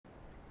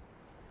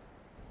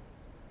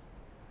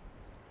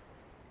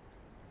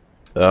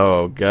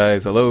Oh,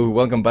 guys, hello,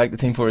 welcome back to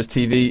Team Fortress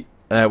TV.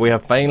 We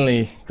have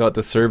finally got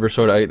the server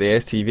sorted out, the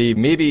STV,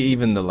 maybe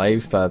even the live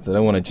stats. I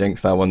don't want to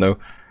jinx that one though.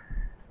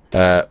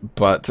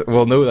 But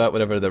we'll know that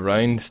whenever the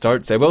round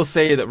starts. I will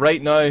say that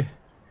right now,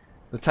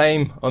 the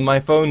time on my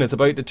phone is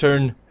about to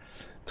turn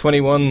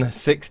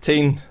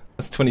 21:16.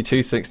 That's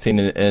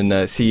 22:16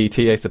 in CET,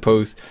 I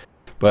suppose.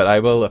 But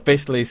I will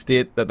officially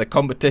state that the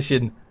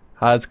competition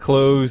has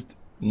closed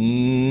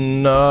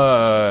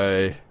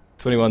now.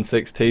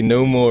 21:16,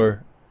 no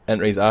more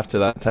entries after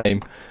that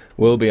time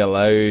will be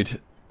allowed,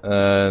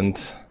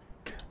 and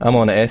I'm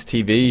on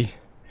STV,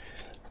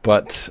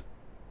 but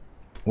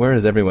where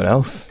is everyone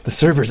else? The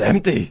server's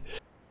empty.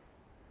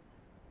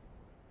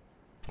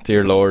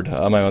 Dear Lord,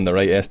 am I on the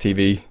right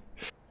STV?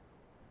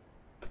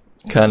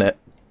 Can it?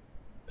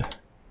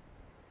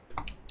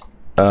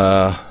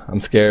 I'm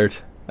scared.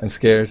 I'm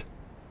scared.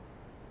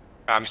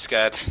 I'm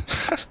scared.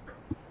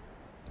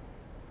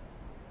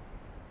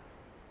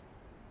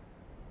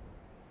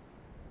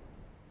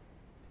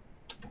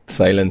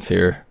 Silence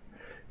here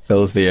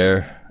fills the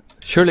air.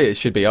 Surely it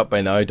should be up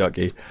by now,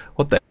 Ducky.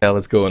 What the hell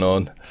is going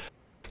on?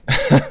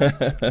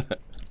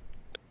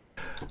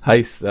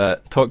 HYS,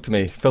 talk to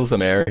me. Fill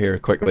some air here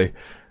quickly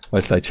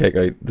whilst I check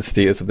out the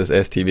status of this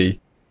STV.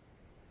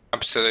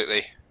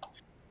 Absolutely.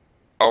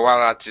 Oh,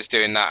 while Ads is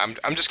doing that,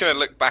 I'm just going to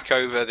look back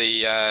over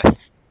the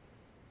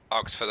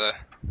logs for the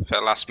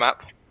last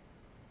map.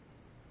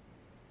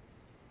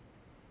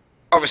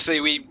 Obviously,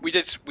 we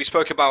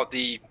spoke about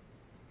the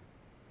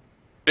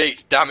big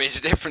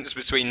damage difference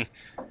between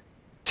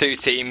two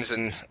teams,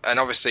 and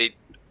obviously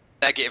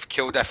negative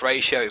kill death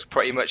ratio is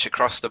pretty much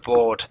across the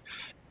board.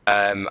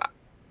 Other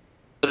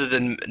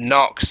than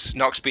Nox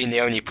being the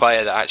only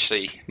player that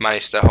actually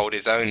managed to hold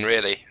his own,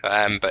 really,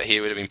 but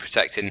he would have been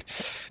protecting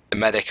the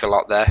medic a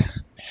lot there.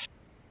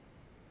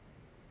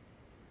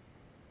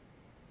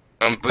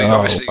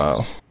 Obviously, wow.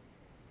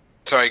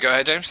 Sorry, go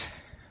ahead, James.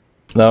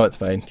 No, it's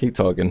fine. Keep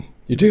talking.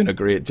 You're doing a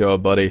great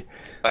job, buddy.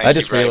 I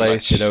just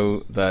realized, you know,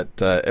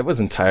 that it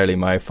was entirely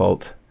my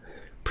fault.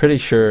 Pretty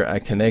sure I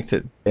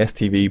connected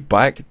STV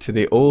back to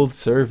the old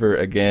server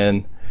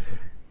again.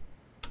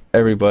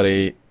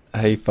 Everybody,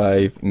 high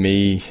five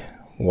me.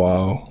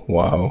 Wow,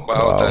 wow,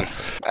 well wow. done.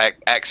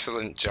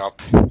 Excellent job.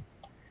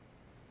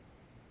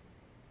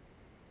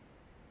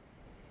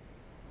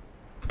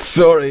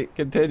 Sorry,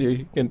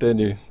 continue.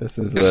 This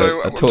is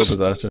a total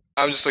disaster.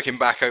 I'm just looking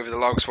back over the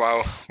logs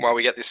while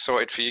we get this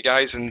sorted for you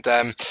guys, and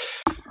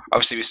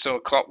obviously we saw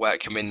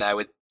Clockwork come in there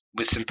with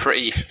some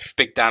pretty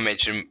big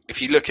damage, and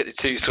if you look at the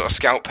two sort of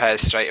scout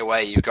pairs straight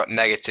away, you've got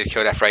negative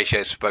kill death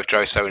ratios for both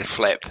Droso and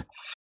Flip,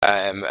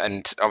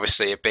 and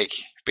obviously a big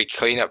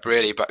cleanup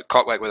really, but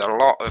Clockwork with a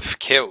lot of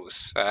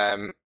kills,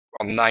 on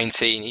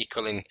 19,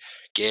 equaling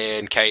Gear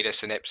and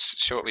Cadus and Ips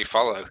shortly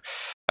follow.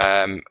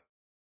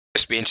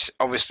 Just being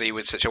obviously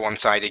with such a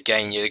one-sided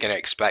game, you're going to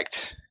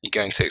expect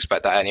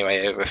that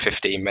anyway over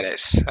 15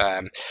 minutes.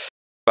 But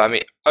I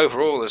mean,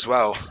 overall as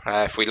well,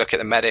 if we look at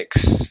the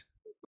medics,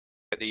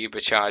 at the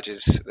Uber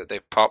charges that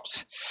they've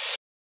popped,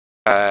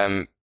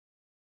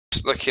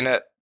 just looking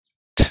at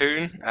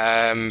Toon,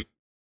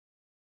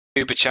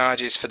 Uber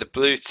charges for the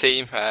blue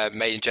team,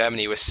 made in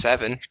Germany, was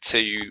 7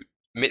 to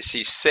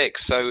Mitzi's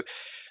 6. So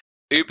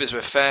Ubers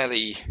were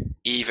fairly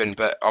even,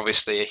 but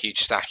obviously a huge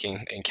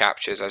stacking in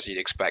captures, as you'd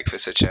expect for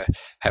such a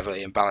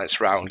heavily imbalanced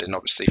round, and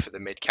obviously for the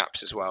mid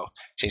caps as well.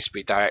 Seems to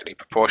be directly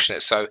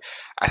proportionate. So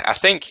I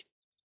think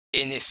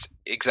in this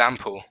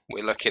example,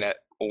 we're looking at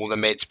all the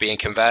mids being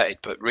converted,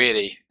 but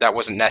really that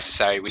wasn't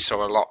necessary. We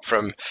saw a lot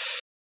from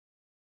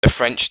the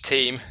French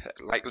team,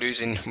 like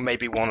losing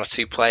maybe 1 or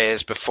 2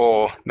 players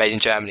before Made in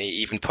Germany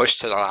even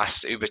pushed to the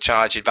last Uber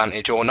charge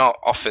advantage, or not.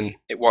 Often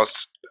it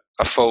was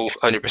a full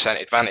 100%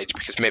 advantage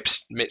because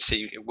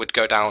Mitzi would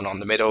go down on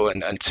the middle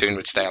and Toon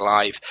would stay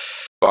alive.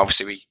 But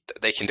obviously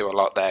they can do a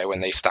lot there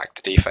when they stack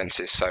the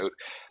defenses. So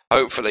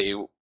hopefully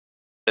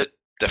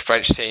the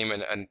French team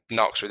and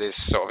Nox, with his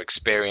sort of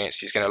experience,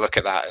 he's going to look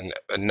at that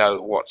and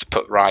know what to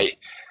put right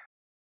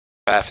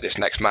for this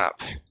next map.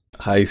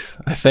 HYS,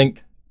 I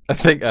think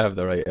I have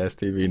the right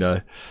STV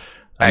now.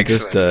 I'm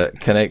Excellent.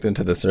 just connecting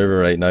to the server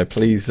right now.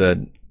 Please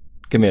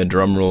give me a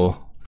drum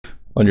roll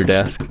on your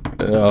desk.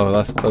 Oh,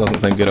 that doesn't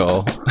sound good at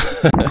all.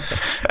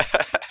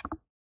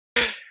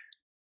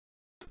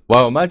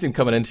 Wow, imagine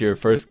coming into your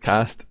first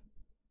cast,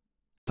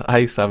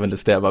 HYS having to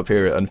step up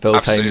here and fill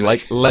time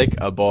like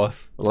a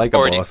boss,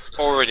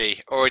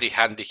 Already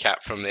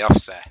handicapped from the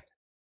offset.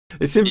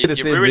 It should be the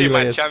same. You're ruining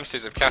my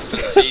chances of casting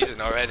the season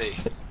already.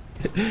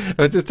 I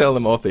was just telling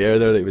him off the air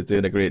there that he was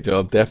doing a great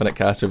job. Definite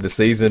caster of the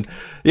season.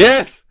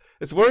 Yes,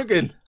 it's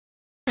working.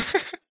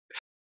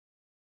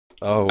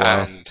 Oh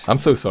wow! I'm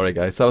so sorry,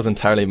 guys. That was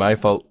entirely my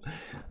fault.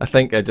 I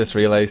think I just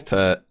realised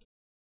how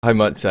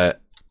much I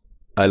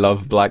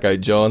love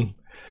Blackout John.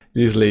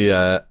 Usually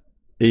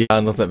he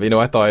handles it. But, you know,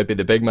 I thought I'd be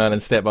the big man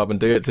and step up and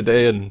do it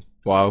today, and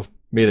wow,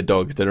 made a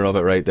dog's dinner of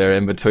it right there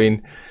in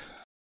between.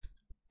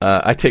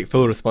 I take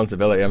full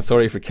responsibility. I'm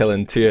sorry for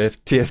killing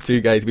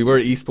TF2 guys. We were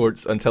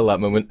esports until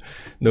that moment,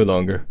 no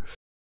longer.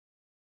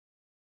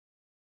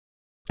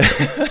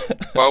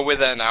 Well, we're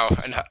there now,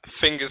 and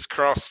fingers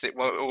crossed it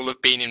won't all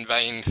have been in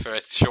vain for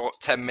a short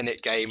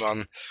 10-minute game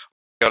on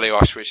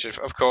Gullywash, which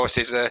of course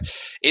is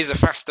a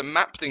faster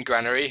map than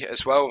Granary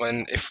as well.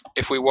 And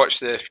if we watch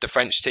the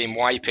French team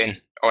wiping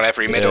on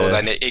every middle,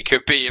 then it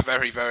could be a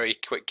very, very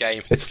quick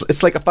game.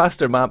 It's like a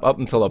faster map up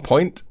until a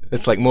point.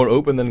 It's like more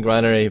open than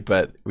Granary,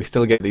 but we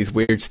still get these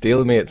weird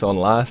stalemates on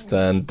last,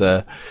 and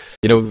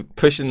you know,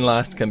 pushing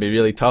last can be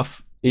really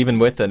tough, even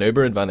with an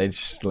Uber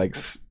advantage. Like,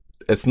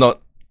 it's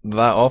not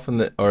that often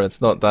that, or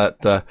it's not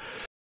that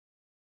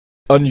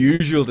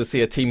unusual to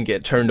see a team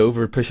get turned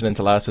over pushing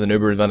into last with an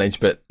Uber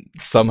advantage, but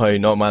somehow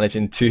not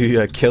managing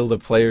to kill the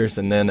players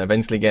and then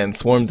eventually getting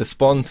swarmed. The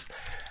spawns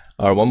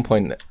are 1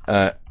 point,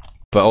 but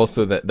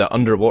also the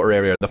underwater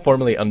area, the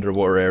formerly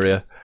underwater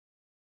area.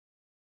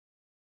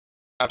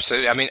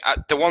 Absolutely. I mean,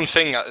 the one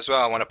thing as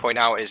well I want to point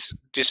out is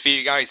just for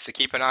you guys to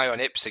keep an eye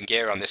on Ips and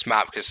Gear on this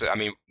map, because I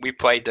mean, we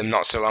played them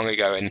not so long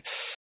ago, and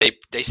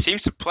they seem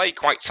to play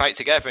quite tight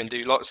together and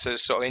do lots of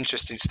sort of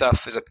interesting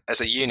stuff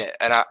as a unit.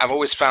 And I've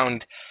always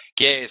found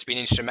Gear has been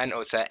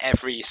instrumental to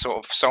every sort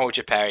of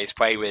soldier pair he's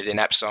played with in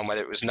Epsilon,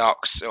 whether it was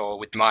Nox or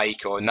with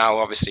Mike, or now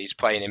obviously he's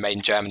playing in Made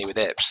in Germany with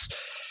Ips.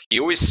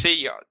 You always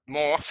see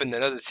more often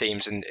than other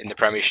teams in the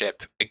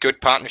Premiership a good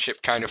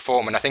partnership kind of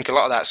form, and I think a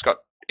lot of that's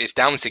is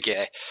down to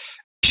Gear.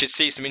 You should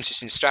see some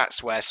interesting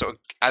strats where sort of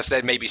as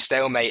they're maybe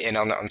stalemating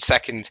on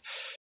second,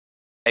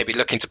 maybe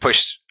looking to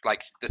push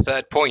like the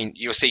third point,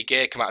 you'll see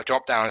Gear come out of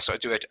drop down and sort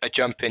of do a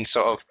jump in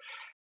sort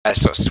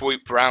of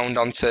swoop round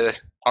onto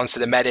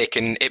the medic,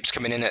 and Ips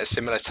coming in at a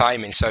similar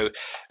timing. So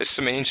there's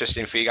something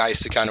interesting for you guys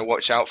to kind of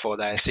watch out for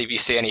there and see if you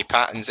see any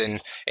patterns in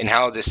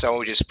how the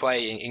soldiers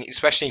play,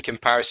 especially in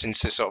comparison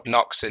to sort of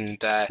Nox and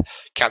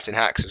Captain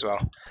Hacks as well.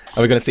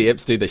 Are we going to see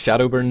Ips do the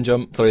shadow burn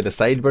jump? Sorry, the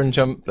side burn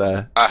jump?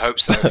 I hope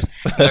so.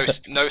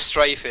 No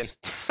strafing.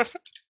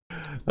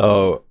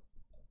 Oh,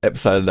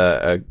 Ips had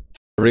a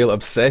real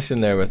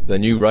obsession there with the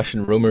new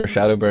Russian roamer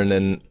shadow burn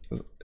in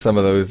some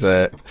of those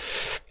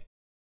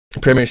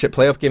Premiership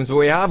playoff games. But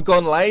we have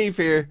gone live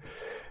here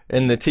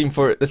in the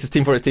this is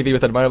Team Fortress TV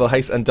with Admirable,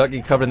 HYS and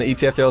Ducky covering the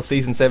ETF2L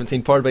Season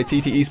 17 powered by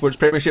TT Esports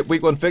Premiership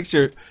Week 1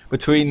 fixture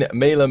between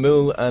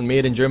Moule and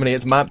Made in Germany.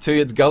 It's map 2,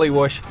 it's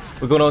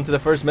Gullywash. We're going on to the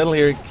first middle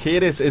here.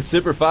 Cadis is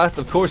super fast,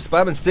 of course,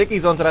 spamming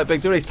stickies onto that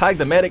big door. He's tagged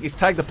the medic, he's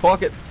tagged the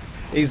pocket.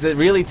 He's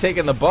really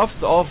taking the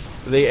buffs off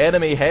the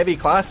enemy heavy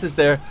classes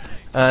there,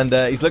 and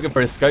he's looking for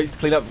his scouts to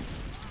clean up.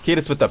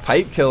 Cadis with the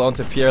pipe kill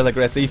onto Pierre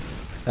L'Aggressif.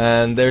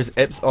 And there's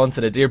Ips onto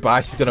the Deer.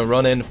 Bash is going to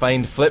run in,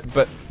 find Flip,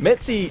 but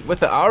Mitzi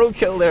with the arrow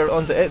kill there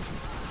onto Ips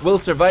will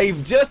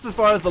survive just as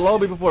far as the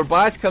lobby before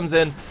Bash comes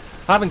in,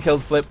 having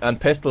killed Flip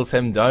and pistols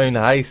him down.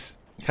 Nice.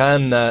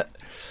 Can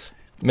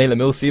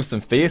Moule save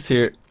some face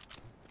here?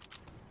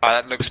 Oh,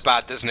 that looks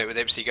bad, doesn't it, with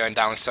Ipsy going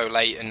down so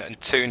late,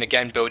 and Toon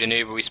again building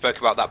Uber. We spoke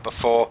about that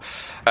before,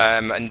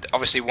 and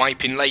obviously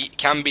wiping late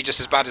can be just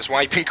as bad as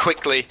wiping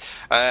quickly.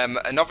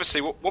 And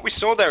obviously what we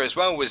saw there as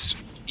well was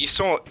you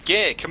saw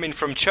Gear coming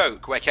from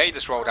Choke, where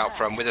Cadis rolled out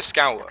from with a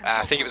scout.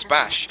 I think it was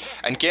Bash,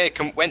 and Gear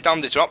went down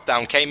the drop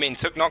down, came in,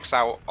 took Nox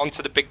out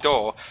onto the big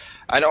door.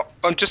 And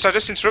I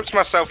just interrupt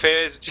myself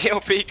here as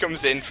GLP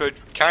comes in for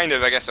kind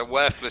of, I guess, a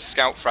worthless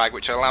scout frag,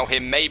 which will allow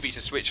him maybe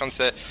to switch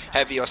onto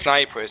heavy or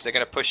sniper as they're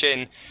going to push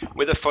in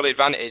with a full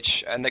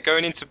advantage. And they're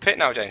going into pit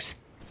now, James.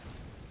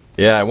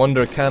 Yeah, I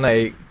wonder, can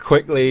I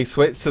quickly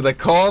switch to the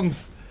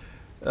comms?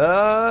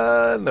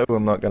 No,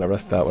 I'm not going to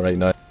risk that one right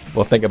now.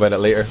 We'll think about it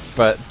later.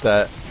 But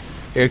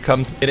here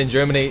comes Made in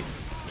Germany,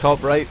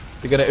 top right.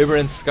 They're going to Uber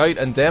in Scout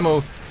and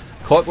Demo.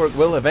 Clockwork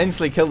will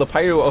eventually kill the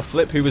pyro of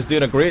Flip, who was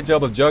doing a great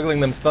job of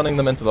juggling them, stunning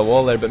them into the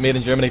wall there, but Made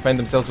in Germany find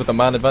themselves with a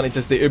man advantage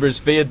as the Ubers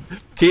fade.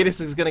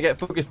 Cadis is going to get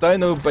focused down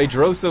though by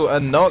Droso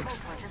and Nox,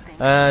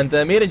 and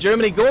Made in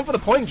Germany going for the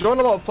point, drawing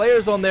a lot of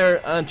players on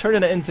there and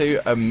turning it into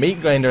a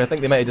meat grinder. I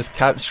think they might have just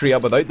capped straight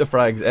up without the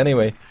frags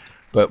anyway,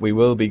 but we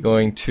will be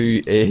going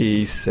to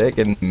a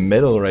second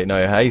middle right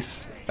now.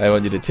 HYS, I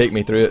want you to take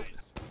me through it.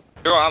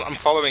 Sure, I'm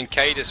following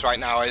Cadis right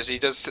now as he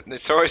does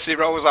notoriously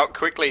rolls out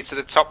quickly to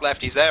the top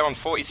left. He's there on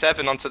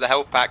 47 onto the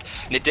health pack.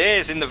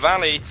 Nadir's in the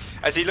valley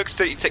as he looks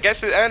to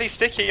get an early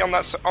sticky on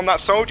that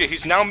soldier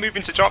who's now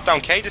moving to drop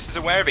down. Cadis is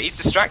aware of it. He's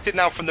distracted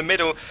now from the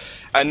middle,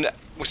 and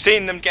we're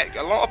seeing them get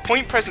a lot of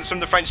point presence from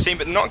the French team,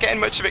 but not getting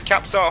much of it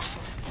capped off.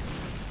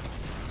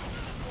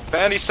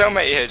 Barely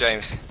cellmate here,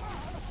 James.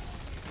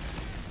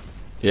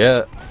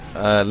 Yeah,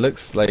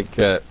 looks like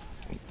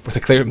with a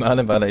clear man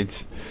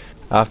advantage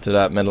after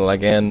that middle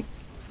again.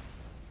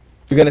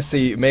 We're going to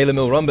see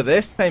Moule run, but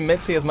this time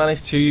Mitzi has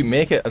managed to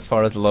make it as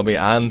far as the lobby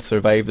and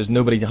survive. There's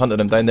nobody hunting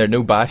him down there,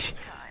 no Bash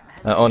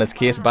on his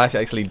case. Bash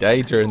actually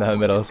died during that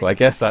middle, so I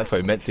guess that's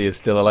why Mitzi is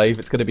still alive.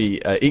 It's going to be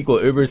equal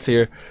Ubers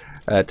here.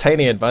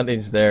 Tiny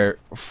advantage there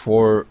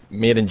for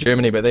Made in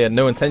Germany, but they had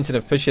no intention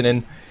of pushing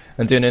in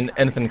and doing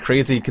anything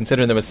crazy,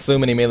 considering there was so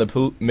many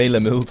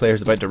Moule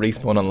players about to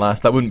respawn on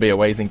last. That wouldn't be a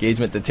wise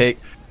engagement to take.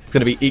 It's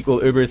going to be equal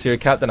Ubers here.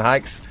 Captain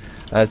Hacks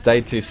has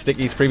died to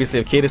stickies previously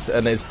of Cadis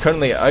and is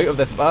currently out of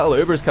this battle.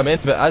 Ubers come in,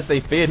 but as they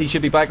fade, he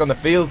should be back on the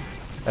field.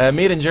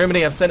 Made in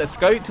Germany have sent a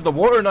scout to the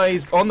water now.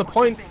 He's on the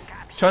point,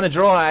 trying to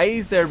draw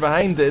eyes there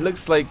behind. It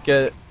looks like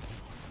they're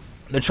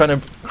trying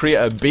to create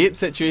a bait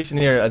situation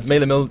here as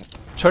Moule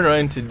turn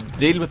around to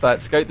deal with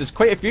that scout. There's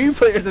quite a few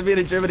players of Made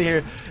in Germany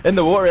here in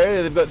the water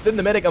area. They've got Finn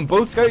the medic on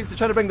both scouts. They're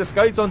trying to bring the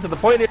scouts onto the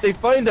point here. They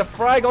find a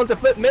frag onto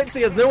Flip.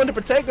 Mitzi has no one to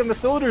protect them. The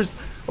soldiers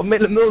of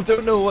Moule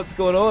don't know what's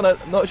going on. I'm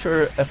not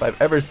sure if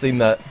I've ever seen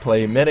that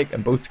play. Medic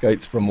and both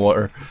scouts from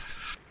water.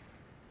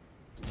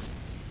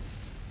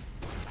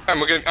 I'm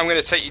going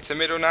to take you to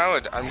middle now,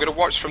 and I'm going to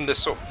watch from the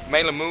sort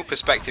of Moule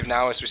perspective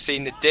now as we've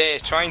seen Nadir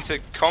trying to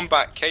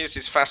combat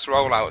Cadus's fast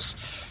rollouts.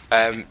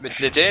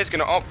 Nadir's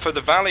going to opt for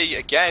the Valley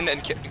again,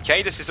 and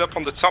Cadus is up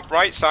on the top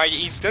right side.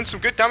 He's done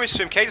some good damage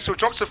to him. Cadus will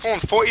drop to the floor on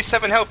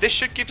 47 health. This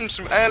should give them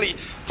some early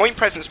point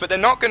presence, but they're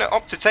not going to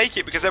opt to take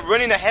it because they're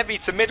running a heavy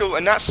to middle,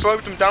 and that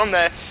slowed them down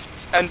there.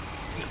 And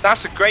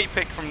that's a great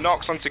pick from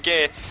Nox onto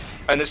gear.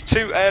 And there's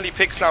 2 early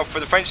picks now for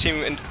the French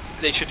team, and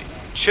they should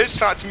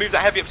start to move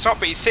that heavy up top,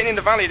 but he's sitting in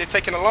the Valley. They're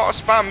taking a lot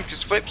of spam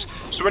because Flip's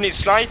running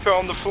sniper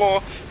on the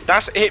floor.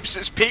 That's Ips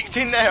that's peeked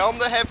in there on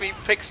the heavy,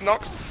 picks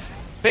Nox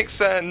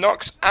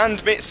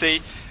and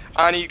Mitzi,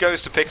 and he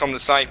goes to pick on the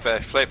sniper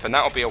Flip, and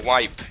that'll be a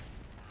wipe.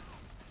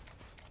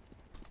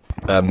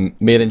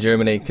 Made in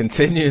Germany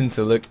continuing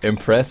to look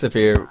impressive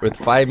here. With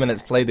 5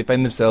 minutes played, they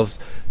find themselves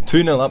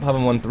 2-0 up,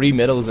 having won 3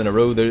 middles in a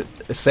row. They're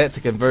set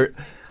to convert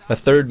a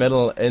third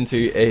middle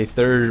into a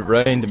third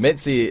round.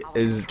 Mitzi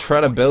is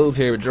trying to build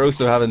here, with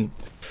Droso having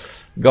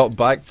got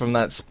back from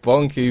that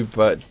Spunku,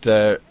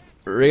 but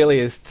really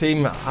his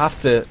team have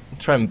to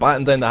try and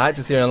batten down the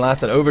hatches here and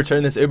last and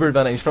overturn this Uber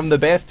advantage from the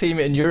best team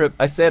in Europe.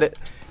 I said it,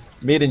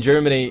 Made in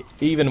Germany,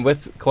 even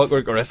with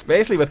Clockwork, or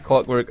especially with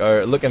Clockwork,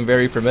 are looking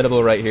very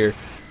formidable right here.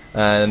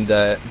 And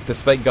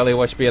despite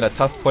Gullywash being a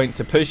tough point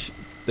to push,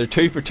 they're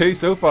 2 for 2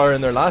 so far in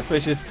their last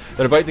wishes.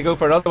 They're about to go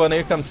for another one.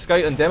 Here comes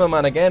Scout and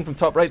Demoman again from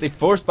top right. They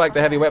force back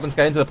the heavy weapons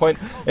guy into the point,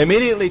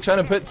 immediately trying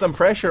to put some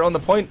pressure on the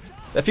point.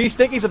 A few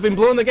stickies have been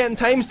blown. They're getting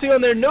 ×2 on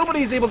there.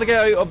 Nobody's able to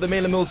get out of the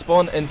Moule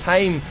spawn in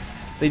time.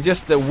 They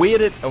just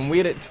waited and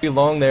waited too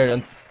long there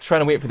and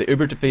trying to wait for the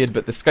Uber to fade,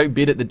 but the Scout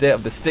beat it the death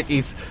of the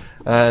stickies,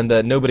 and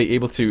nobody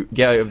able to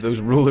get out of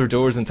those roller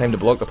doors in time to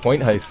block the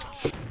point house.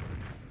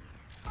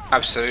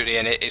 Absolutely,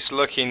 and it's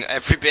looking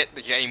every bit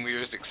the game we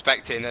was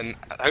expecting, and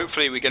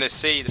hopefully we're going to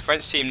see the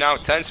French team now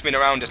turn spin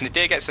around as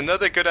Nadir gets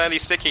another good early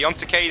sticky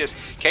onto Cadus.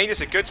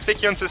 Cadus a good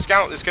sticky onto the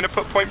Scout that's going to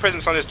put point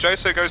presence on as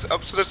Joso goes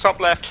up to the top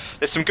left.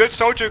 There's some good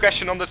soldier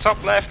aggression on the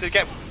top left to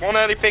get one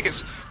early pick.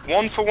 It's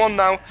 1 for 1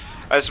 now.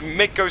 As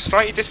Mid goes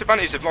slightly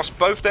disadvantaged, they've lost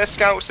both their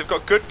scouts, they've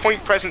got good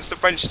point presence, the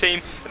French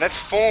team, and that's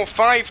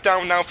 4-5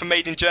 down now for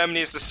Made in Germany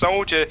as the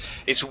soldier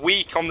is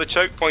weak on the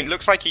choke point.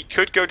 Looks like he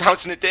could go down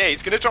to Nadir.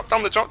 He's going to drop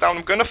down the drop down.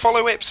 I'm going to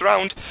follow Ips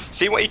around,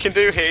 see what he can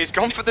do here. He's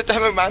gone for the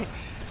demo man.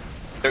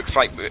 Looks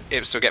like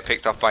Ips will get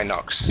picked off by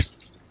Nox.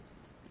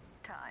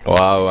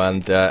 Wow,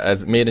 and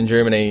as Made in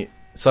Germany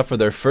suffer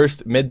their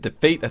first mid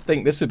defeat, I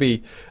think this would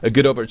be a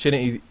good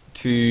opportunity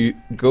to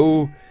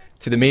go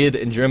to the Made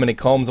in Germany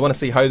comms. I want to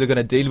see how they're going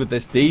to deal with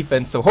this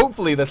defense, so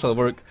hopefully this will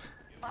work.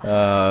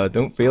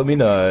 Don't fail me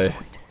now.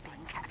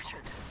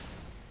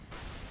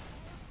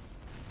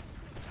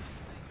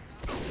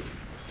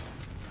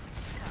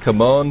 Come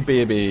on,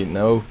 baby.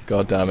 No,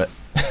 god damn it.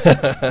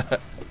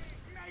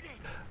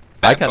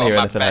 I can't hear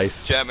anything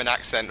nice. German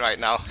accent right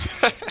now.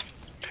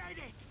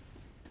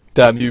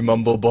 Damn you,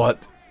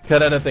 Mumblebot.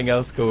 Can anything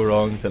else go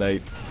wrong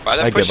tonight? Right,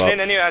 they're pushing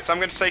in anyway, so I'm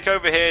going to take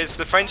over here. It's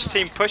the French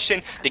team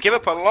pushing. They give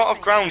up a lot of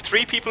ground.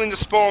 3 people in the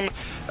spawn.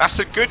 That's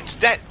a good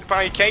debt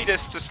by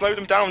Cadus to slow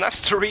them down.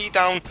 That's 3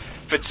 down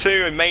for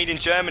 2 and Made in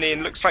Germany.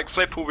 And looks like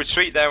Flip will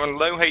retreat there on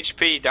low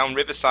HP down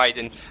Riverside.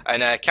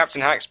 And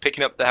Captain Hack's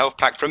picking up the health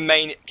pack from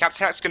Main.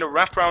 Captain Hack's going to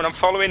wrap around. I'm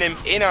following him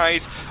in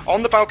eyes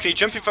on the balcony,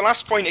 jumping for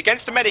last point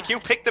against the medic. He'll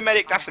pick the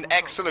medic. That's an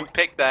excellent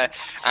pick there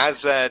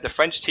as the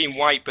French team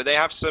wipe. But they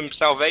have some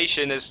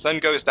salvation as sun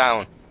goes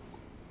down.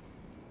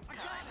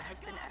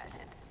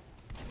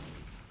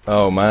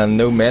 Oh man,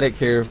 no medic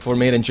here for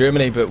Made in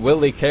Germany, but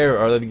will they care, or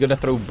are they going to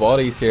throw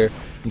bodies here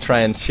and try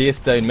and chase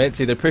down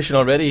Mitzi? They're pushing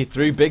already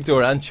through Big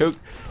Door and Choke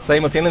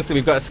simultaneously.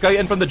 We've got a scout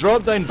in from the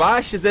drop down.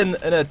 Bash is in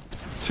a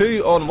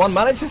 2-on-1,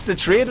 manages to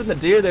trade with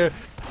Nadir there,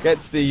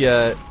 gets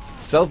the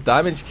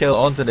self-damage kill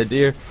onto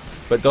Nadir,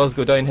 but does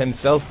go down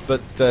himself.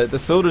 But the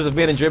soldiers of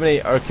Made in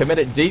Germany are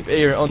committed deep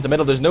here onto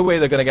middle. There's no way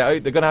they're going to get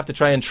out. They're going to have to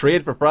try and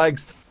trade for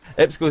frags.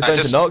 Ips goes down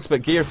to Nox,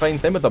 but Gear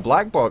finds him with a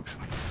black box.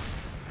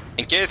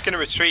 And Gear's going to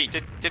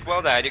retreat, did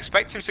well there. I'd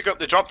expect him to go up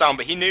the drop down,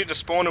 but he knew the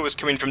spawner was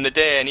coming from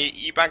Nadir, and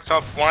he backed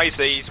off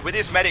wisely. He's with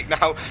his medic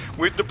now,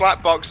 with the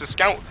black box, the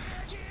scout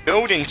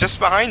building just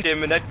behind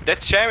him, and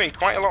they're sharing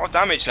quite a lot of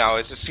damage now.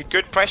 There's some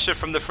good pressure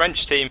from the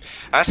French team.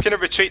 That's going to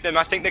retreat them.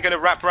 I think they're going to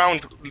wrap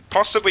around,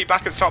 possibly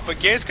back up top, but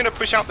Gear's going to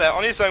push out there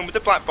on his own with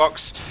the black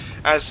box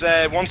as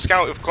one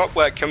scout of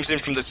Clockwork comes in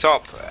from the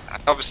top.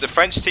 Obviously the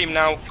French team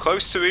now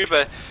close to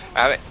Uber,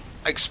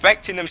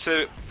 expecting them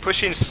to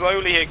push in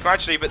slowly here,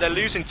 gradually, but they're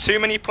losing too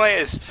many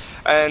players,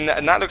 and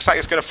that looks like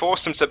it's going to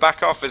force them to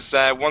back off as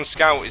one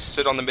scout is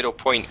stood on the middle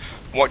point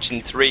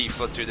watching 3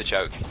 flood through the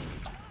choke.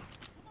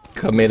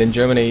 Club made in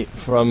Germany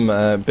from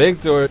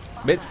Big Door.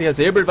 Mitzi has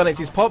the Uber advantage.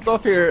 He's popped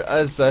off here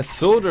as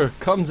Soldier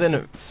comes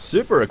in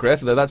super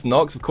aggressive there. That's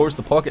Nox, of course,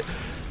 the pocket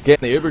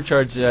getting the Uber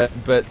charge,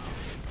 but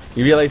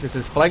he realises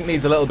his flank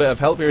needs a little bit of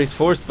help here. He's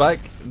forced back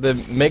the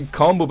MiG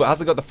combo, but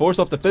hasn't got the force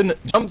off the Thun.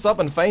 Jumps up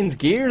and finds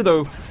gear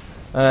though.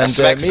 And that's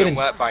some excellent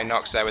work by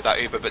Nox there with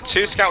that Uber, but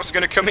 2 scouts are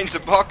going to come into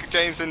block,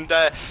 James, and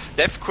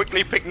they've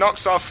quickly picked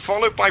Nox off,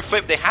 followed by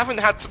Flip. They haven't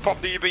had to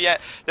pop the Uber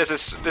yet.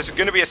 There's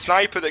going to be a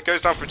sniper that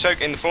goes down for a choke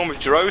in the form of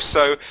Dro,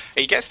 so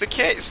he gets the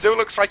kit. It still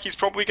looks like he's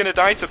probably going to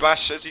die to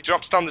Bash as he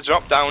drops down the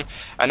drop down,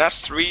 and that's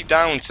 3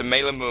 down to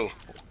Mais and Moule.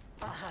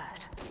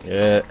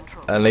 Yeah,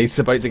 and he's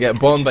about to get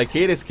bombed by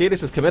Cadis.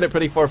 Cadis is committed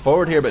pretty far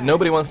forward here, but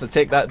nobody wants to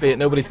take that bait.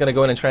 Nobody's going to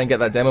go in and try and get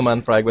that Demo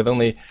Man frag with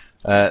only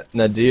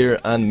Nadir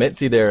and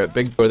Mitzi there at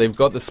Big Door. They've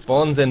got the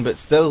spawns in, but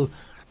still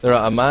they're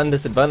at a man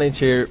disadvantage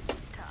here.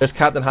 There's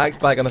Captain Hacks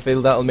back on the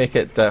field. That'll make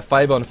it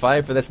 5 on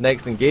 5 for this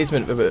next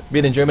engagement. But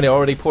being in Germany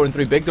already pouring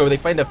through Big Door, they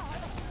find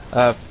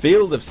a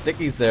field of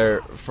stickies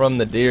there from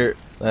Nadir,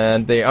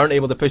 and they aren't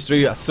able to push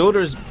through. A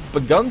Soldier's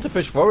begun to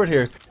push forward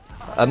here,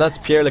 and that's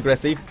Pierre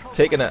L'Aggressif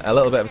taking a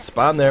little bit of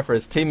spam there for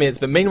his teammates.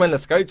 But meanwhile, the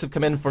scouts have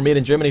come in for Made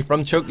in Germany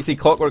from Choke. You see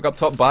Clockwork up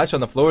top, Bash on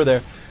the floor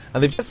there,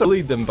 and they've just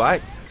bullied them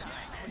back.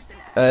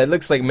 It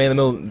looks like Mais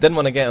didn't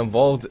want to get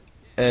involved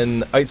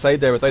in outside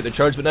there without the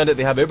charge, but now that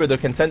they have Uber, they're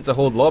content to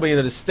hold lobby.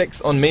 There's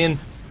sticks on main,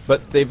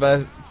 but they've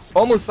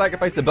almost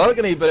sacrificed the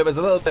balcony, but it was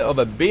a little bit of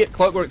a bait.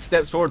 Clockwork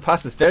steps forward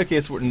past the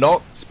staircase, where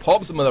Nox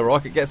pops him with a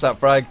rocket, gets that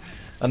frag,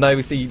 and now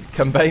we see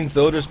combined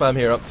soldier spam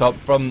here up top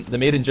from the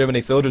Made in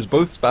Germany soldiers,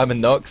 both spamming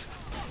Nox.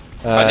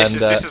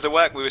 This is the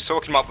work we were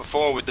talking about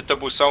before with the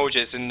double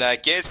soldiers, and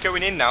Gear's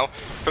going in now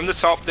from the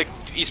top.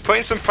 He's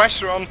putting some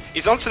pressure on.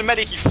 He's onto the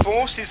medic. He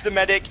forces the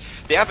medic.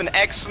 They have an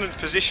excellent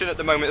position at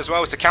the moment as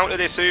well to counter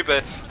this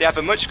Uber. They have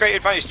a much greater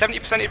advantage,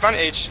 70%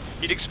 advantage.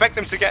 You'd expect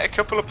them to get a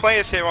couple of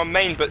players here on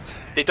main, but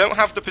they don't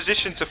have the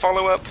position to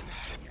follow up.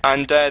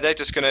 And they're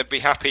just going to be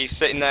happy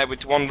sitting there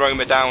with 1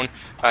 roamer down.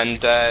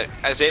 And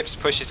as Ips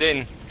pushes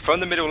in from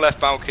the middle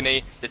left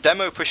balcony, the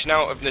demo pushing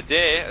out of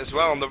Nadir as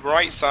well on the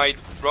right side,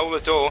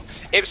 roller door.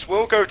 Ips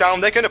will go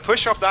down. They're going to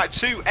push off that.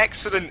 2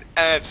 excellent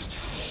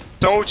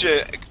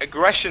soldier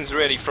aggressions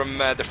really from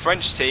the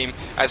French team,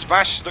 as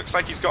Bash looks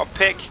like he's got a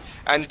pick.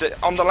 And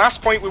on the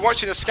last point, we're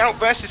watching a scout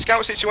versus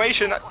scout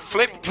situation.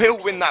 Flip will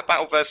win that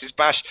battle versus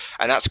Bash,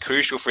 and that's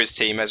crucial for his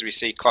team, as we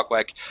see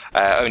Clockwork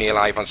only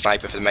alive on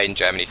sniper for the Made in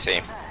Germany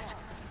team.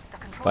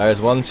 Fires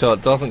 1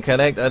 shot, doesn't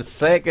connect. A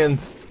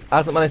second,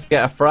 hasn't managed to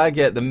get a frag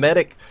yet. The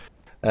medic,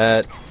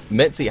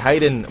 Mitzi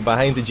hiding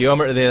behind the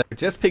geometer there,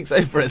 just peeks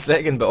out for a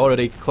second, but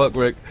already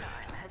Clockwork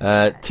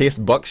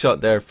taste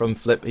buckshot there from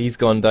Flip. He's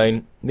gone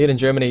down. Made in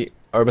Germany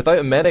are without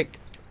a medic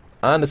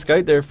and a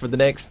scout there for the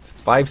next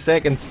 5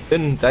 seconds.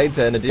 Then died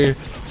to Nadir.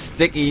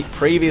 Sticky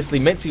previously.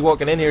 Mitzi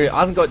walking in here,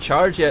 hasn't got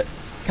charge yet.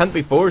 Can't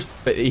be forced,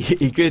 but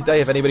he could die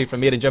if anybody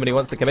from Made in Germany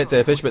wants to commit to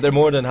a push, but they're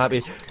more than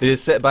happy to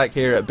just sit back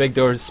here at Big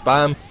Door,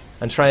 spam,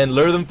 and try and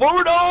lure them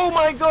forward. Oh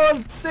my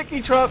god!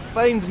 Sticky trap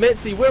finds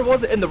Mitzi. Where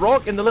was it? In the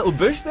rock? In the little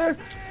bush there?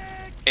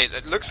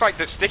 It looks like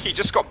the sticky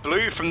just got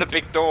blue from the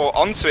big door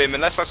onto him,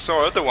 unless I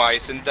saw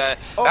otherwise, and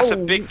that's a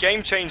big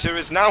game changer,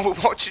 as now we're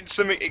watching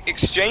some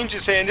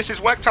exchanges here, and this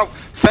has worked out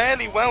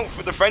fairly well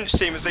for the French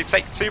team as they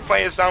take 2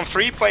 players down,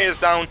 3 players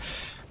down.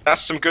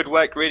 That's some good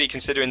work really,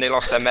 considering they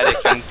lost their medic,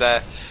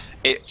 and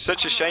it's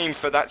such a shame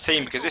for that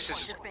team, because this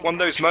is one of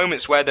those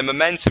moments where the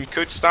momentum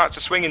could start to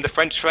swing in the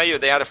French favour.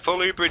 They had a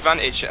full Uber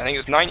advantage. I think it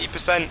was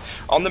 90%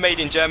 on the Made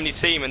in Germany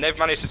team, and they've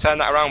managed to turn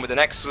that around with an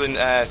excellent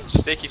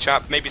sticky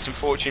trap, maybe some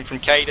fortune from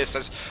Cadis,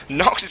 as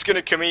Nox is going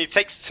to come in. He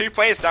takes 2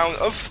 players down,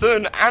 of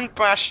Thun and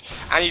Bash,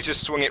 and he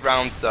just swung it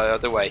round the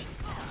other way.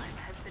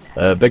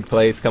 Big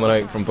plays coming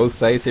out from both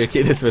sides here.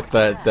 Cadis with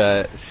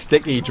that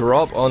sticky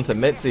drop onto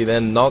Mitzi,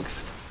 then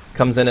Nox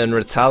comes in and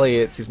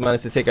retaliates. He's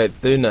managed to take out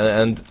Thun,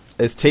 and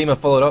his team have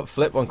followed up.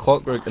 Flip on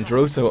Clockwork and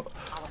Droso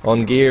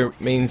on gear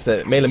means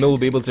that Mais will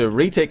be able to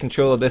retake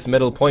control of this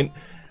middle point.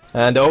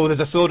 And oh,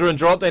 there's a soldier in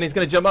drop down. He's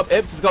going to jump up.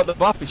 Ips has got the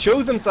buff. He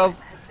shows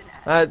himself.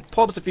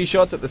 Pops a few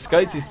shots at the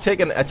scouts. He's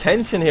taking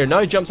attention here.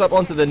 Now jumps up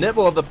onto the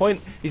nipple of the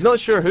point. He's not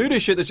sure who to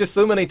shoot. There's just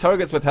so many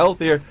targets with health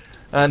here.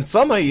 And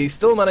somehow he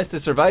still managed to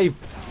survive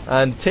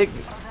and take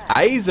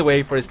eyes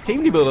away for his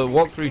team to be able to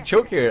walk through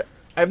choke here.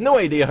 I have no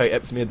idea how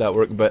Ips made that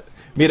work, but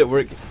made it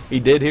work. He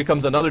did. Here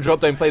comes another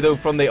drop down play though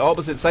from the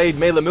opposite side.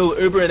 Mais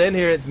Ubering in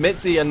here. It's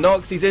Mitzi and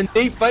Nox. He's in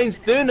deep. Finds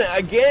Thun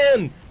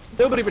again.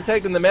 Nobody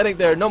protecting the medic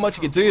there. Not much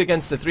he could do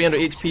against the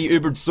 300 HP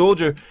Ubered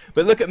soldier.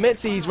 But look at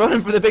Mitzi. He's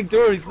running for the big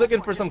door. He's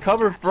looking for some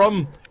cover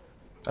from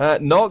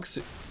Nox.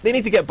 They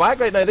need to get back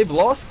right now. They've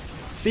lost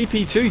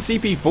CP2,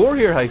 CP4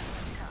 here, Heis.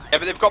 Yeah,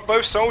 but they've got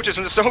both soldiers,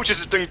 and the soldiers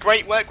have done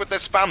great work with their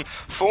spam,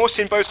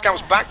 forcing both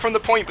scouts back from the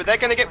point, but they're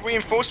going to get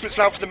reinforcements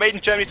now for the Made in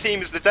Germany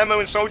team as the demo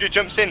and soldier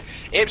jumps in.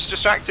 Ips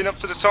distracting up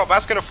to the top.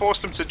 That's going to force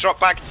them to drop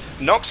back.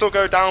 Nox will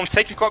go down,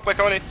 taking Clockwork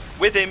on it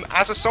with him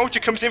as a soldier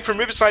comes in from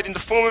Riverside in the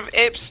form of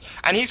Ips,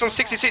 and he's on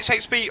 66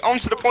 HP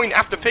onto the point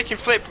after picking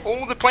Flip.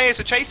 All the players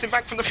are chasing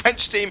back from the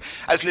French team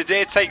as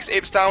Nadir takes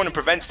Ips down and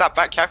prevents that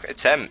back cap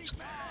attempt.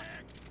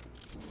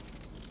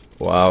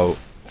 Wow,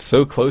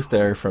 so close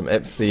there from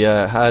Ips. He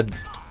had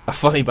a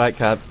funny back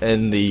cap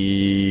in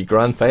the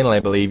grand final, I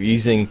believe,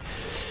 using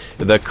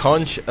the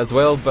conch as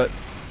well, but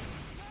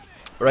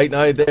right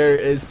now there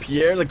is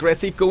Pierre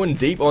L'Aggressif going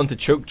deep onto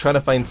Choke, trying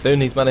to find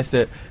Thune. He's managed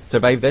to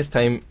survive this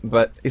time,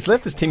 but he's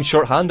left his team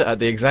short-handed at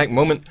the exact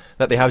moment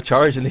that they have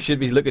charged, and they should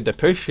be looking to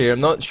push here.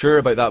 I'm not sure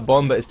about that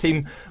bomb, but his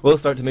team will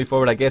start to move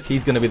forward. I guess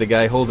he's going to be the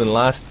guy holding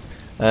last,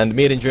 and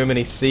Made in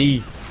Germany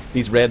see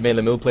these red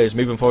Moule players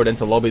moving forward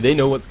into lobby. They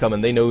know what's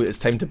coming. They know it's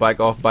time to back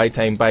off, buy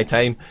time,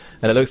 and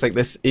it looks like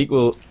this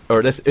Uber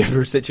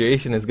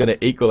situation is going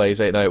to equalise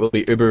right now. It will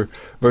be Uber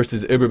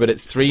versus Uber, but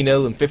it's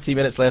 3-0 and 15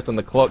 minutes left on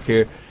the clock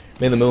here.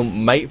 Moule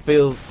might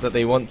feel that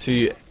they want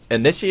to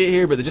initiate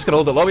here, but they're just going to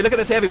hold the lobby. Look at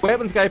this heavy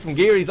weapons guy from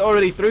Gear. He's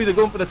already through. They're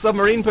going for the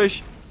submarine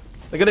push.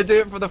 They're going to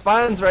do it for the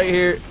fans right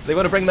here. They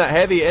want to bring that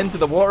heavy into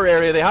the water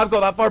area. They have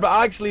got that far,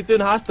 but actually Thune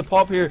has to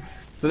pop here.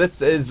 So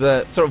this is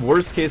sort of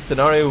worst case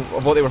scenario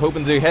of what they were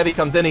hoping to do. Heavy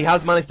comes in, he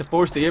has managed to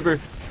force the Uber.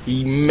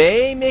 He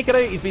may make it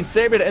out, he's been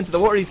separated into the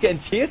water, he's getting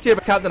chased here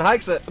by Captain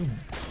Hacks.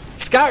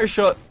 Scatter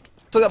shot,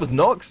 so that was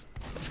Nox.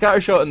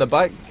 Scatter shot in the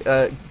back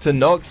to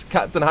Nox.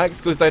 Captain Hacks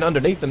goes down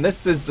underneath, and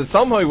this is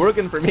somehow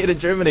working for Made in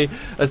Germany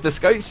as the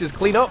scouts just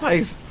clean up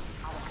Heis.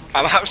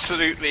 I'm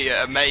absolutely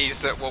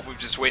amazed at what we've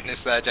just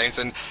witnessed there, James,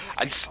 and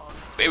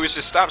it was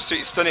just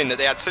absolutely stunning that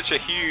they had such a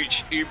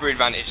huge Uber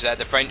advantage there,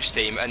 the French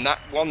team, and that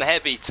one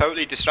heavy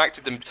totally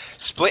distracted them,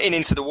 splitting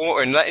into the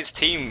water and let his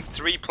team,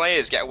 3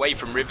 players, get away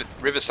from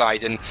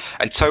Riverside and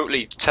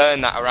totally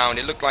turn that around.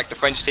 It looked like the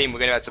French team were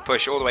going to have to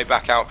push all the way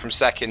back out from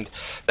second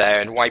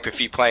there and wipe a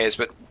few players,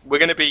 but we're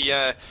going to be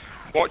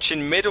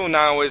watching middle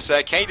now as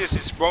Cadus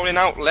is rolling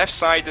out left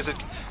side. There's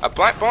a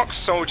black box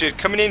soldier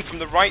coming in from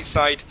the right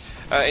side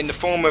in the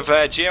form of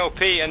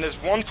GLP, and there's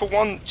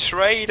 1-for-1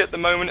 trade at the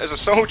moment as a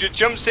soldier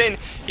jumps in.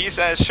 He's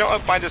shot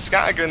up by the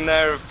scattergun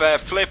there of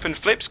Flip, and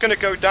Flip's going to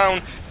go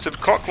down to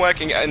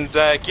Clockwork and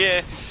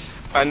Gear,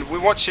 and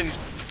we're watching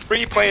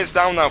 3 players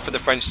down now for the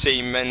French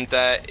team, and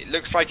it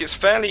looks like it's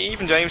fairly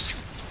even, James.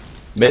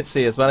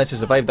 Mitzi has managed to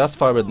survive thus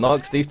far with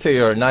Nox. These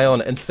two are nigh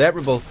on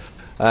inseparable.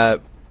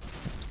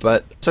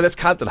 But so that's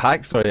Captain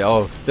Hack, sorry,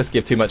 just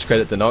give too much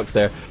credit to Nox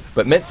there.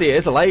 But Mitzi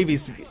is alive,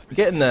 he's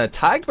getting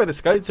tagged by the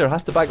scouts here,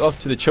 has to back off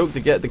to the choke to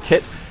get the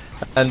kit.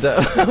 And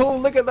oh,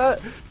 look at that!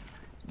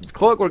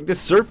 Clockwork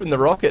just surfing the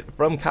rocket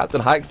from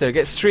Captain Hacks there,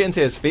 gets straight into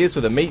his face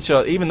with a mate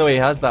shot, even though he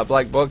has that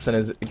black box and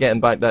is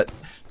getting back that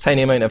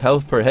tiny amount of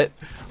health per hit.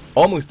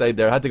 Almost died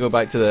there, had to go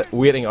back to the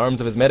waiting arms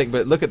of his medic,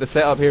 but look at the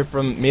setup here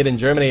from Made in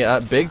Germany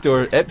at Big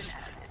Door. Ips,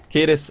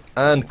 Cadus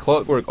and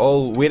Clockwork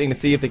all waiting to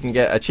see if they can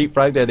get a cheap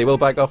frag there. They will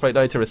back off right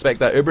now to respect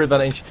that Uber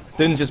advantage.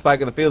 Thune's just back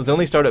in the field. It's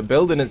only started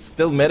building. It's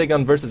still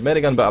Medigun versus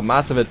Medigun, but a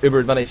massive Uber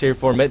advantage here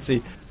for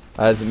Mitzi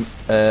as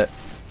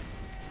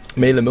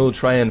Moule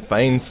try and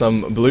find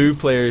some blue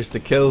players to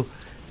kill.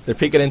 They're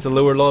peeking into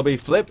lower lobby.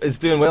 Flip is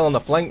doing well on the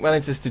flank,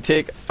 manages to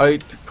take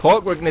out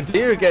Clockwork.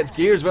 Nadir gets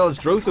gear as well as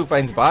Droso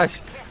finds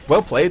Bash.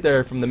 Well played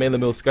there from the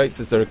Moule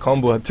scouts as their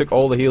combo took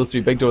all the heals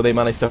through Big Door. They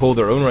managed to hold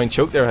their own around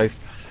Choke their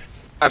house.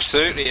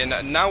 Absolutely,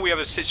 and now we have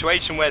a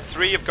situation where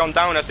 3 have gone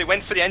down as they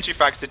went for the entry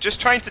frags. They're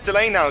just trying to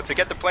delay now to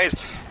get the players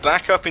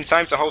back up in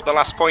time to hold the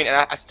last point.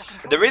 And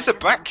there is a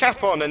back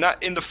cap on, and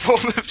that in the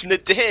form of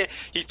Nadir.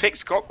 He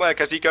picks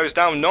Clockwork as he goes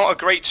down. Not a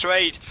great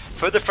trade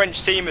for the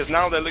French team as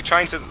now they're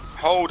trying to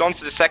hold on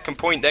to the second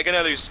point. They're going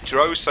to lose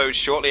Droso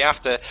shortly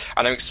after,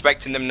 and I'm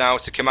expecting them now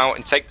to come out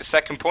and take the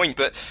second point.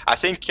 But I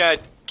think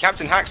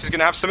Captain Hacks is going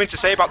to have something to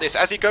say about this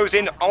as he goes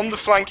in on the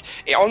flank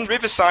on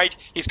Riverside.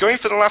 He's going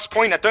for the last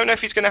point. I don't know if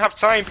he's going to have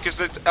time because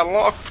there's a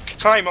lot of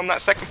time on that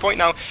second point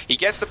now. He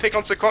gets the pick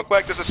onto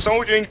Clockwork. There's a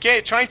soldier in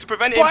gear trying to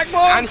prevent him,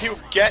 and he'll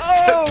get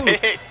the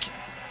pick.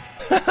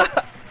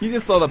 You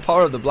just saw the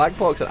power of the black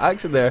box in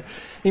action there.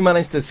 He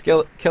managed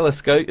to kill a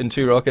scout in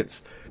 2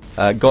 rockets,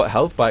 got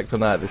health back from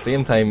that at the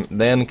same time,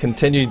 then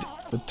continued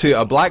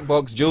to a black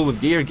box duel with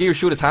Gear. Gear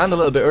showed his hand a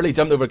little bit early,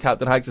 jumped over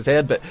Captain Hacks'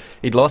 head, but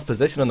he'd lost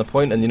position on the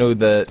point, and you know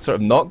the sort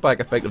of knockback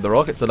effect of the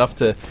rockets enough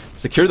to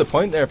secure the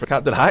point there for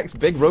Captain Hacks.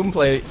 Big roam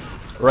play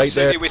right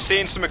Absolutely, there. We're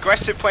seeing some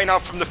aggressive play now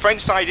from the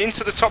French side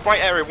into the top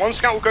right area. One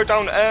scout will go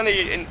down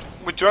early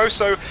with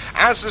Droso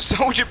as the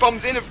soldier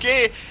bombs in of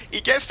Gear.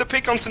 He gets the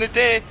pick onto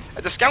Nadir.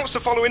 The scouts are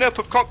following up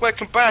of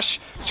Clockwork and Bash,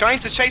 trying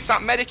to chase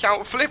that medic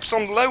out. Flips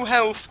on low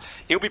health.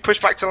 He'll be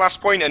pushed back to last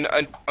point,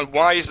 and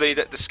wisely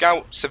that the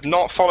scouts have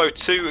not followed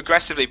too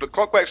aggressively, but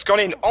Clockwork's gone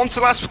in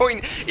onto last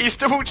point. He's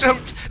double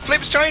jumped.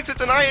 Flip's trying to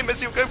deny him as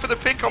he'll go for the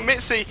pick on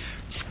Mitzi.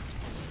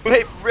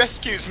 Flip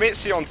rescues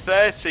Mitzi on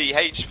 30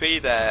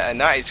 HP there,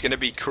 and that is going to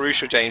be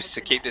crucial, James,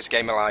 to keep this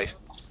game alive.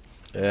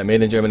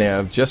 Made in Germany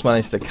have just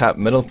managed to cap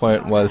middle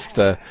point whilst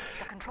that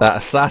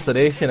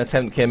assassination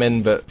attempt came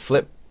in, but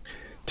Flip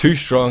too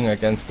strong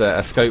against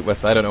a scout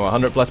with, I don't know,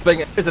 100 plus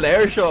ping. There's an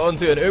air shot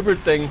onto an Uber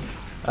thing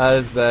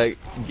as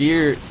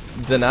Gear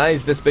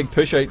denies this big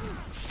push out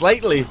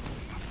slightly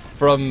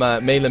from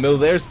Moule.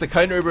 There's the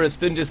counter Uber as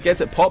Thun just gets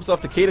it, pops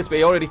off the Cadis, but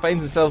he already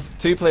finds himself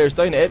 2 players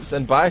down. Ips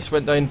and Bash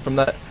went down from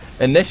that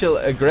initial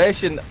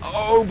aggression.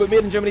 Oh, but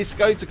Made in Germany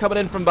scouts are coming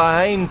in from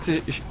behind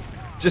to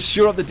just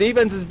shore up the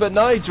defenses, but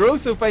now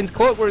Droso finds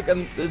Clockwork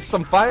and there's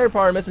some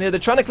firepower missing here. They're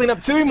trying to clean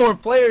up 2 more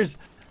players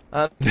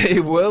and they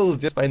will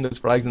just find those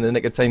frags in the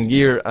nick of time.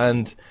 Gear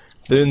and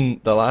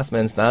Thun, the last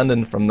man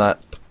standing from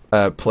that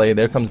play.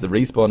 There comes the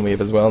respawn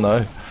wave as well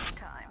now.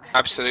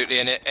 Absolutely,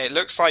 and it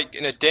looks like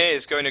Nadir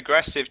is going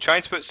aggressive,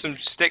 trying to put some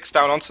sticks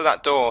down onto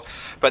that door,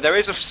 but there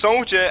is a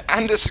soldier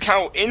and a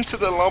scout into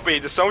the lobby.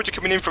 The soldier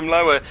coming in from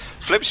lower.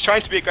 Flip's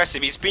trying to be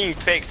aggressive, he's being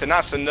picked, and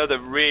that's another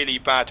really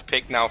bad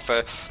pick now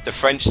for the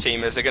French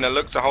team as they're going to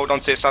look to hold on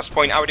to this last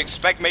point. I would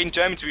expect Made in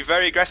Germany to be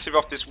very aggressive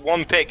off this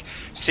one pick,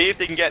 see if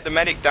they can get the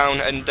medic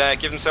down and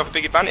give themselves a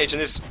big advantage, and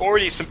there's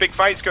already some big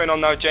fights going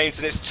on now, James,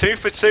 and it's 2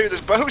 for 2.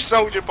 There's both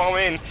soldier bomb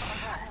in.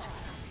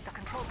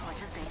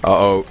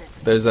 Uh-oh.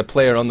 There's a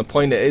player on the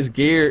point. It is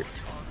Gear.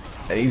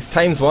 He's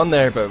 ×1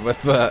 there, but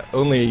with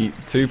only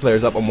 2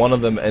 players up on one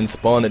of them in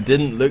spawn, it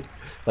didn't look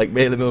like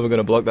Moule were going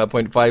to block that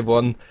point.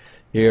 5-1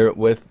 here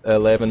with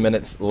 11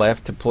 minutes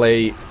left to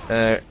play.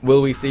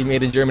 Will we see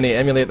Made in Germany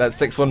emulate that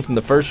 6-1 from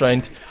the first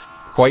round?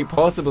 Quite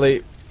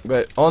possibly.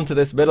 But onto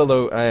this middle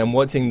though, I am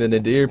watching the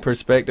Nadir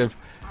perspective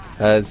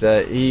as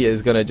he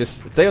is going to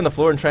just stay on the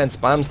floor and try and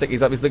spam stick.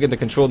 He's up, he's looking to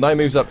control. Now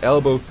moves up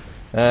elbow.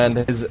 And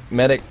his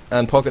medic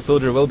and pocket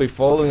soldier will be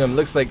following him.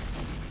 Looks like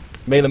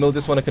Moule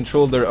just want to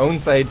control their own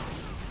side.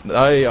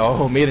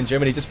 Oh, Made in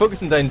Germany just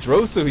focusing down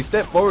Droso, who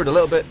stepped forward a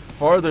little bit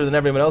farther than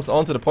everyone else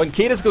onto the point.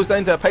 Cadis goes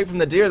down to a pipe from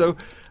the Nadir though,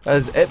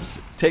 as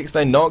Ips takes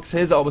down Nox,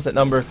 his opposite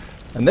number.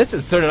 And this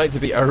is turning out to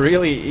be a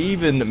really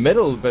even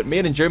middle, but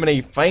Made in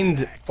Germany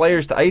find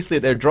players to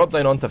isolate there, drop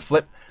down onto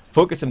Flip,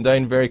 focus him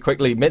down very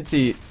quickly.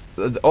 Mitzi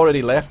has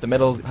already left the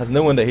middle, has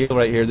no one to heal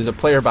right here. There's a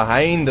player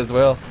behind as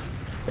well.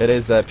 It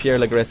is Pierre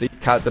Legresi,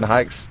 Captain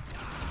Hacks.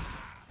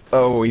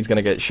 Oh, he's going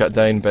to get shut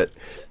down, but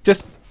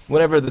just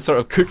whenever the sort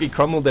of cookie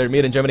crumbled there,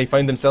 Made in Germany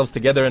found themselves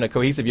together in a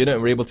cohesive unit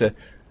and were able to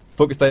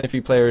focus down a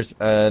few players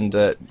and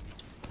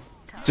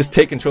just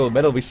take control of the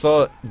middle. We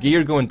saw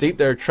Gear going deep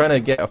there, trying to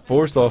get a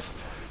force off.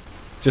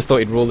 Just thought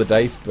he'd roll the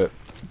dice, but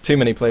too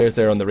many players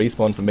there on the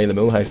respawn from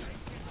Moule House.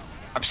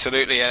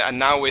 Absolutely, and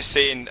now we're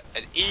seeing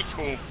an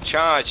equal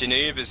charge in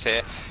Ubers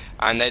here,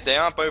 and they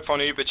are both on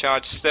Uber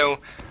charge still.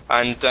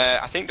 And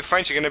I think the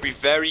French are going to be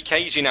very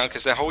cagey now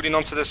because they're holding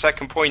on to the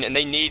second point and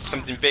they need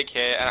something big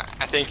here. And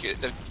I think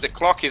the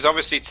clock is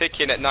obviously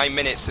ticking at 9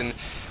 minutes and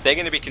they're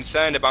going to be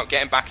concerned about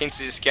getting back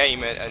into this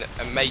game and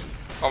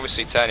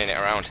obviously turning it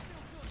around.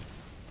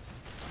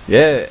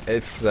 Yeah,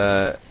 it's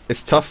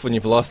tough when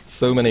you've lost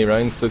so many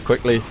rounds so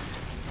quickly.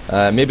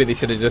 Maybe they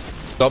should have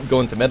just stopped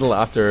going to middle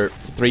after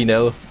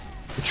 3-0.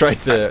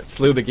 Tried to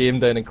slow the game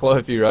down and claw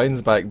a few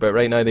rounds back, but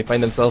right now they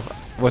find themselves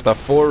with a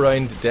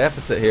 4-round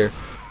deficit here.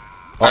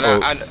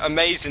 And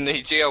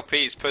amazingly,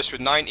 GLP is pushed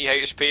with 90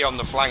 HP on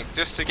the flank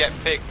just to get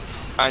picked.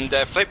 And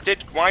Flip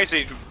did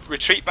wisely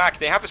retreat back.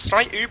 They have a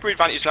slight Uber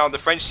advantage now, the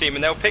French team,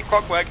 and they'll pick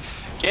Clockwork.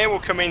 Gear will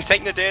come in,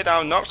 take Nadir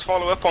down, Nox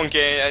follow up on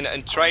Gear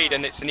and trade,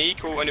 and it's an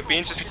equal, and it'll be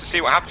interesting to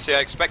see what happens here. I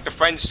expect the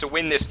French to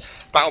win this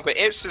battle, but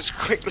Ips has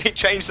quickly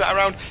changed that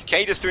around.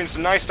 Cadis doing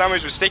some nice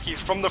damage with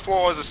stickies from the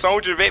floor as a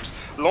soldier of Ips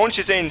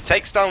launches in,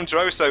 takes down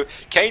Droso.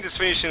 Cadis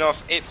finishing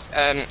off Ips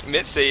and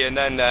Mitzi, and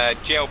then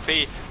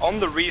GLP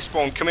on the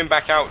respawn coming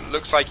back out.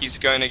 Looks like he's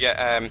going to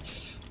get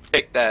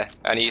picked there,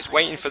 and he's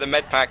waiting for the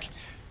med pack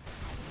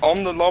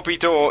on the lobby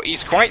door.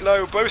 He's quite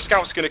low, both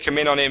scouts are going to come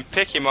in on him,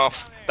 pick him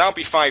off. That'll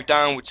be 5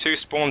 down with 2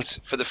 spawns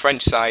for the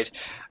French side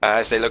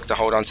as they look to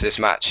hold on to this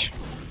match.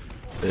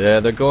 Yeah,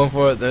 they're going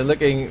for it. They're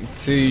looking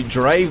to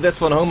drive this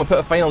one home and put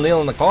a final nail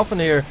in the coffin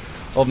here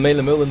of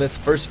Moule in this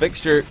first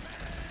fixture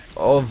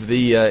of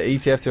the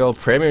ETF2L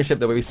Premiership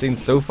that we've seen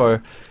so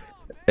far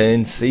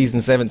in Season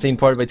 17,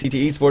 powered by TT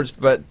Esports.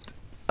 But,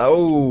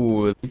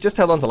 oh, we've just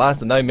held on to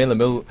last, and now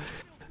Moule,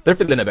 they're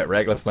feeling a bit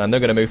reckless, man. They're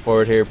going to move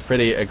forward here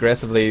pretty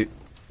aggressively.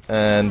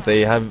 And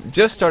they have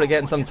just started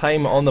getting some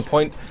time on the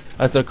point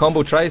as their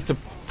combo tries to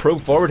probe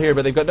forward here,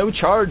 but they've got no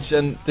charge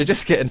and they're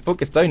just getting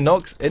focused down.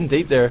 Nox in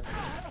deep there,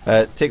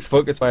 takes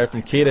focus fire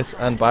from Cadis,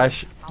 and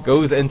Bash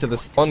goes into the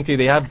spawn queue.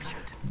 They have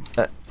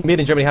Made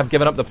in Germany have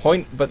given up the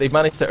point, but they've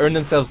managed to earn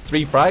themselves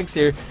 3 frags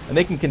here, and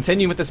they can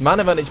continue with this man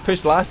advantage,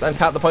 push last and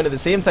cap the point at the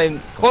same time.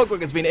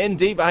 Clockwork has been in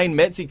deep behind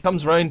Mitzi,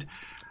 comes round,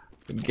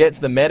 gets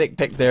the medic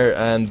pick there,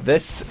 and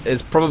this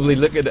is probably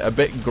looking a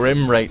bit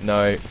grim right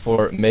now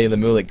for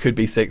Moule. It could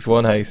be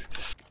 6-1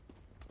 house.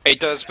 It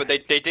does, but they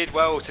did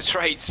well to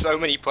trade so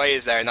many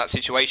players there in that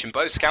situation.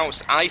 Both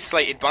scouts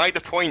isolated by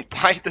the point,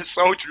 by the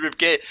soldier of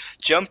gear,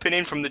 jumping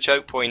in from the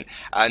choke point,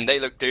 and they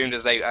looked doomed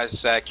as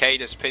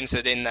Cadus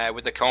pincered in there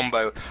with the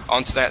combo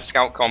onto that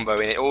scout combo,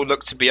 and it all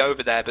looked to be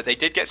over there. But they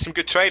did get some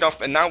good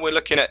trade-off, and now we're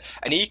looking at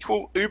an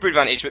equal Uber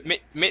advantage. But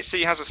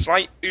Mitzi has a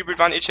slight Uber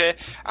advantage here,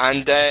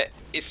 and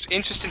it's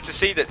interesting to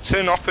see that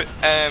Turn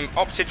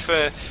opted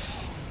for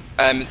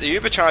the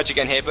Uber charge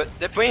again here, but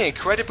they're being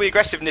incredibly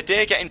aggressive.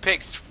 Nadir getting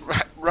picked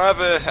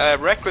rather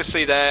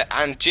recklessly there,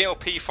 and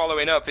GLP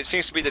following up. It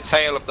seems to be the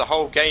tail of the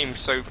whole game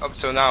so up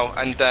till now,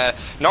 and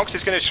Nox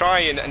is going to try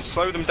and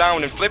slow them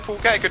down, and Flip will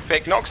get a good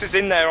pick. Nox is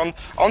in there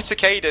on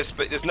Cicadas,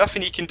 but there's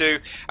nothing he can do,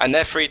 and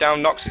they're free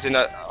down. Nox is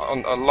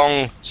on a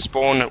long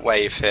spawn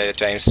wave here,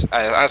 James,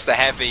 as the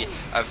heavy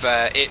of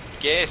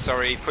gear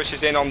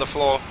pushes in on the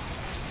floor.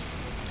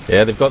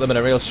 Yeah, they've got them in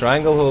a real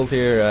stranglehold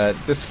here,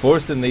 just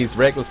forcing these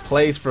reckless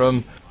plays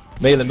from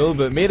Mais and Moule,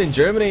 but Made in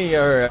Germany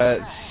are, I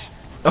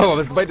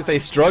was about to say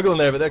struggling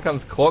there, but there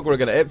comes Clockwork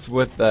and Ips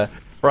with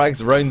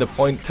frags round the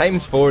point,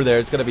 times 4 there.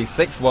 It's going to be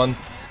 6-1,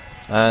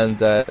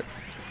 and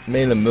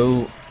Mais and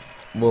Moule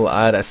will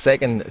add a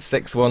second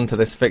 6-1 to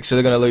this fixture.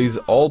 They're going to lose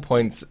all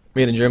points.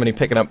 Made in Germany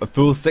picking up a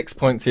full 6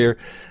 points here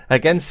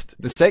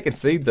against the second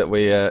seed that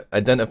we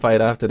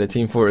identified after the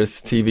Team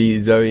Fortress TV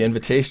Zoe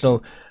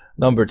Invitational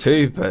number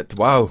 2, but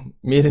wow,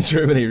 Made in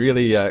Germany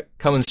really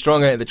coming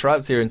strong out of the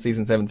traps here in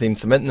Season 17,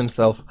 cementing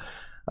himself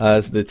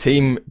as the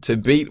team to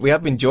beat. We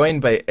have been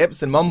joined by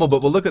Ips and Mumble,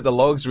 but we'll look at the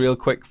logs real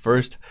quick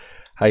first.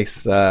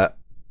 HYS,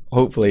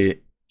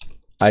 hopefully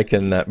I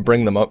can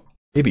bring them up.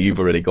 Maybe you've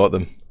already got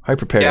them. How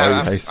prepared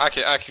are you, HYS?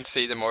 I can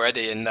see them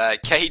already, and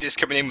Cade is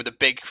coming in with a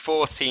big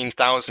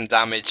 14,000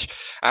 damage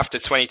after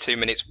 22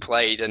 minutes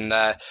played, and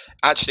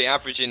actually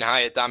averaging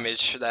higher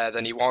damage there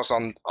than he was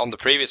on the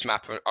previous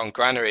map on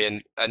Granary.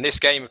 And this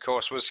game, of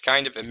course, was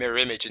kind of a mirror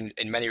image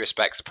in many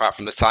respects, apart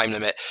from the time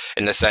limit,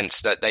 in the sense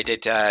that they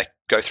did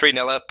go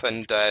 3-0 up,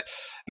 and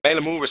Mais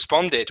and Moule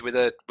responded with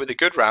a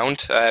good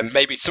round,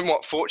 maybe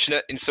somewhat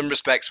fortunate in some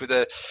respects with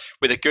a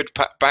good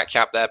back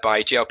cap there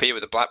by GLP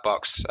with a black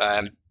box.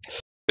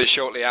 But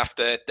shortly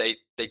after, they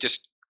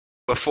just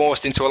were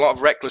forced into a lot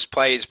of reckless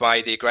plays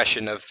by the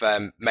aggression of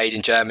Made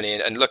in Germany.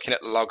 And looking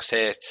at the logs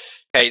here,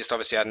 Cade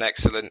obviously had an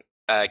excellent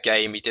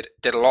game. He did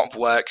a lot of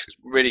work,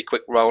 really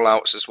quick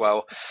rollouts as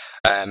well.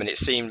 And it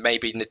seemed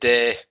maybe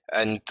Nadir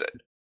and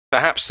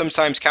perhaps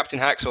sometimes Captain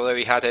Hacks, although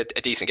he had a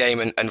decent game,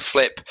 and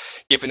Flip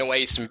giving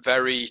away some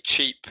very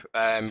cheap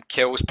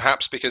kills,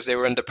 perhaps because they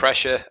were under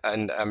pressure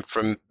and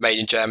from Made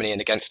in Germany and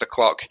against the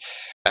clock.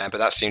 But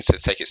that seemed to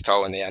take its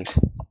toll in the end.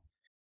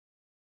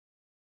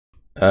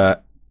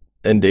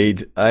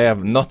 Indeed, I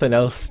have nothing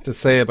else to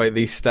say about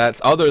these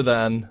stats other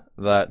than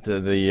that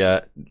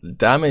the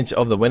damage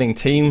of the winning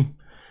team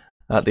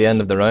at the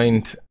end of the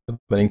round,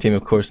 winning team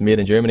of course Made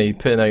in Germany,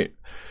 putting out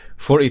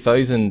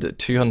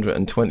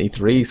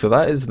 40,223, so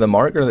that is the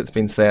marker that's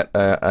been set.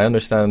 I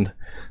understand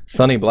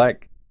Sunny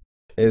Black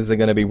is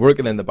going to be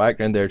working in the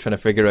background there trying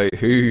to figure out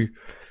who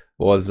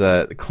was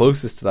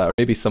closest to that, or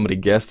maybe somebody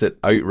guessed it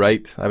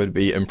outright. I would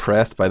be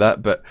impressed by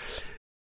that, but